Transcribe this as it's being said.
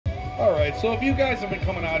All right, so if you guys have been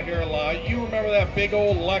coming out here a lot, you remember that big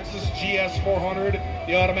old Lexus GS 400,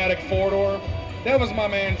 the automatic four-door? That was my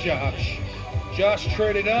man Josh. Josh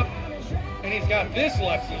traded up, and he's got this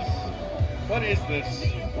Lexus. What is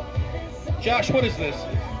this? Josh, what is this?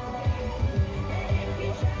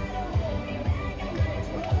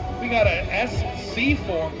 We got an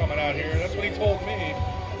SC4 coming out here. That's what he told me.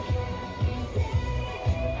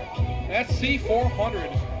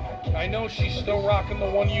 SC400. I know she's still rocking the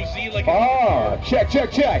 1UZ like a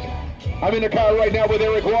check. I'm in the car right now with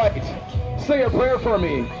Eric White. Say a prayer for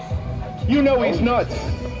me. You know he's nuts.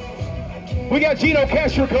 We got Gino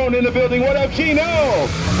Castricone in the building. What up, Gino?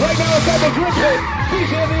 Right now it's on the Driftring. He's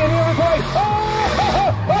in the Eric White.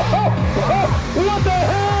 What the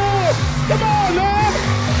hell? Come on, man.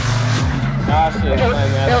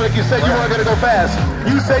 Eric, you said you weren't going to go fast.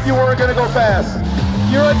 You said you weren't going to go fast.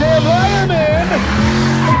 You're a damn liar, man.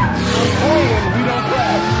 We don't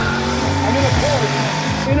crash. I'm in a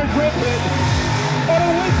Porsche, in a Driftring, on a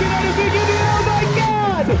Winston on a big Indian. Oh my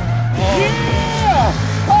God! Yeah!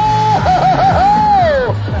 Oh!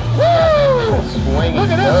 Woo! Look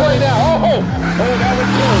at this right now. Oh, that was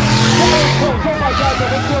close. That was close. Oh my God, that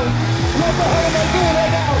was close. What the hell am I doing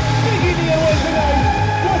right now? Big Indian win tonight.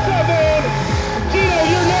 What's up, man? Gino,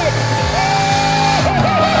 you're next.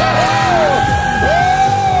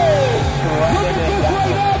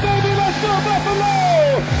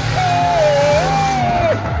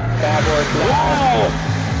 Wow!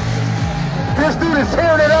 This dude is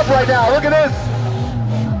tearing it up right now. Look at this.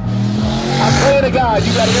 I'm praying to God.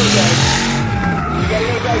 You got an airbag. You got an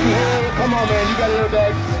airbag. You hear it? Come on, man. You got an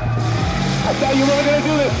airbag. I thought you weren't going to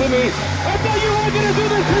do this to me. I thought you weren't going to do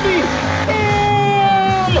this to me.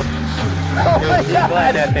 Oh my God.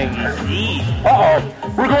 That thing is deep. Uh-oh.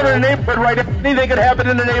 We're going to the neighborhood right now. Anything could happen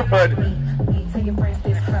in the neighborhood.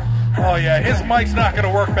 Oh yeah, his mic's not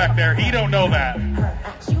gonna work back there. He don't know that.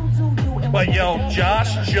 But yo,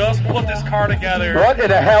 Josh just put this car together. What in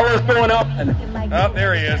the hell is going up? Oh,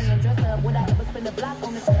 there he is.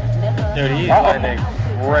 Dude, he's running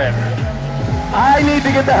rip. I need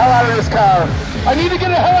to get the hell out of this car. I need to get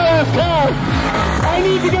the hell out of this car. I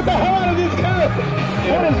need to get the hell out of this car.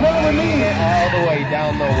 What is wrong with me? All the way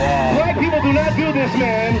down the wall. Black people do not do this,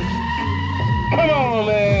 man. Come on,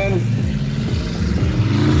 man.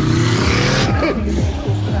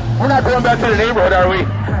 We're not going back to the neighborhood, are we?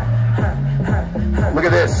 Look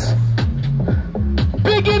at this.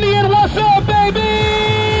 Big Indian, what's up, baby?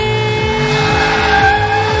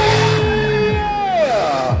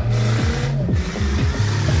 Yeah!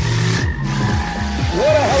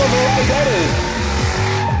 What a hell of a ride that is.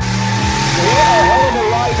 What a hell of a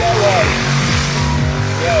ride that was.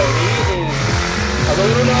 Yo, he is a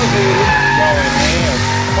little nosy. going man.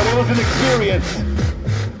 But it was an experience.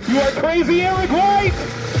 You are crazy, Eric White!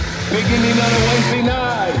 Big Indian on a Wednesday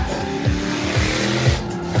night.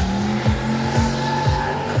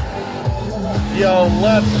 Yo,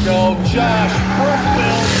 let's go. Josh,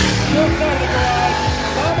 Brookville, just out of the garage.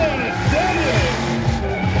 My man is dead.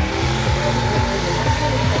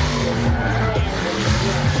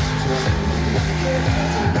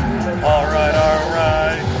 All right.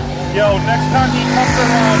 Yo, next time he comes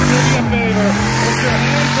around, do me a favor. Put your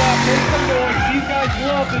hands up, make some noise. These guys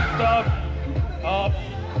love this stuff.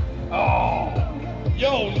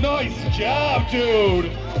 Yo, nice job, dude.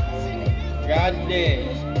 God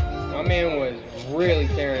damn. My man was really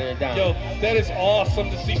tearing it down. Yo, that is awesome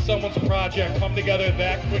to see someone's project come together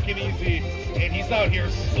that quick and easy. And he's out here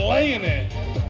slaying it.